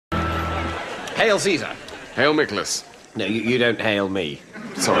Hail Caesar. Hail Nicholas. No, you don't hail me.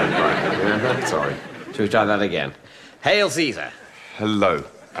 Sorry, right. Sorry. Shall we try that again? Hail Caesar. Hello.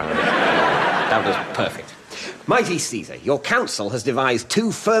 That was perfect. Mighty Caesar, your council has devised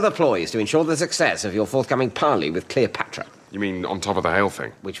 2 further ploys to ensure the success of your forthcoming parley with Cleopatra. You mean on top of the hail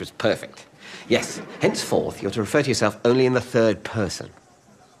thing? Which was perfect. Yes, henceforth you're to refer to yourself only in the 3rd person.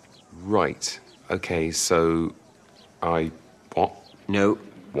 Right. Okay, so... What? No.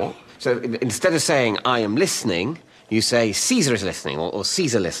 What? So instead of saying, I am listening, you say, Caesar is listening, or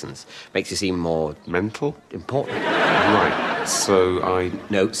Caesar listens. Makes you seem more... Mental? Important. Right. So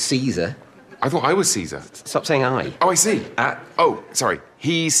No, Caesar. I thought I was Caesar. Stop saying I. Oh, I see. Oh, sorry.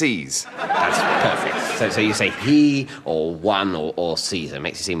 He sees. That's perfect. So you say he, or one, or Caesar.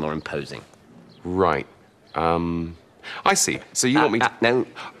 Makes you seem more imposing. Right. I see. So you want me to... No.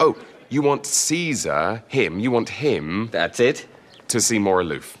 Oh, you want Caesar, him, you want him... That's it. To seem more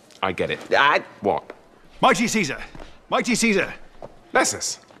aloof. I get it. What? Mighty Caesar! Mighty Caesar!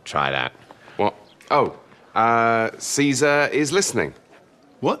 Nessus. Try that. What? Oh, Caesar is listening.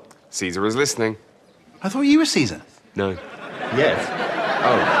 What? Caesar is listening. I thought you were Caesar. No. Yes.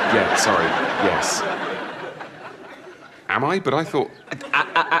 Oh, yeah, sorry. Yes. Am I? But I thought...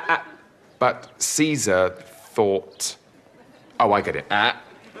 But Caesar thought... Oh, I get it. I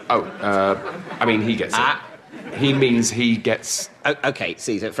mean, he gets it. He means he gets... Okay,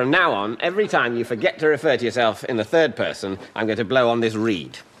 Caesar, from now on, every time you forget to refer to yourself in the 3rd person, I'm going to blow on this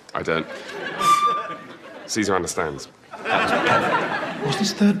reed. I don't. Caesar understands. What's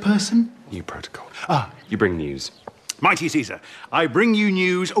this 3rd person? New protocol. Ah. You bring news. Mighty Caesar, I bring you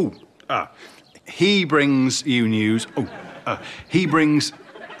news... he brings you news... he brings...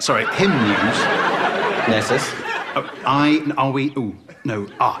 Sorry, him news... Nessus? Are we... No,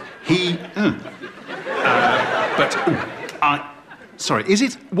 he... Sorry, is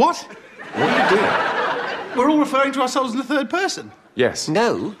it... What? What are you doing? We're all referring to ourselves in the 3rd person. Yes.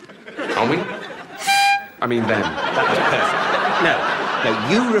 No. Are we? I mean, them. That was perfect. No,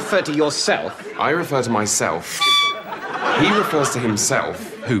 you refer to yourself. I refer to myself. He refers to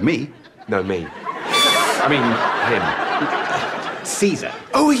himself. Who, me? No, me. I mean, him. Caesar.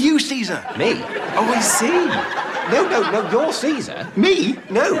 Oh, are you Caesar? Me? Oh, I see. No, you're Caesar. Me?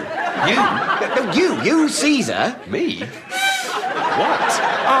 No. You. No, you Caesar. Me? What?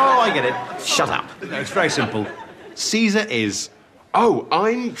 Oh, I get it. Shut up. No, it's very simple. Caesar is... Oh,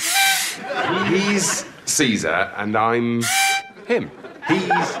 He's Caesar, and I'm... him.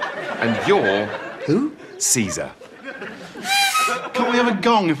 And you're... Who? Caesar. Can't we have a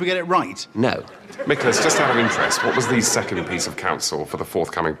gong if we get it right? No. Nicholas, just out of interest, what was the 2nd piece of counsel for the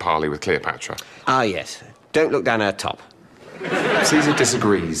forthcoming parley with Cleopatra? Ah, yes. Don't look down her top. Caesar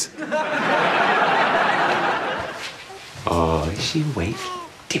disagrees. Oh, is she awake?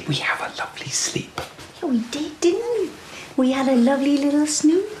 Did we have a lovely sleep? Yeah, we did, didn't we? We had a lovely little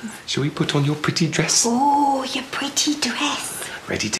snooze. Shall we put on your pretty dress? Oh, your pretty dress. Ready to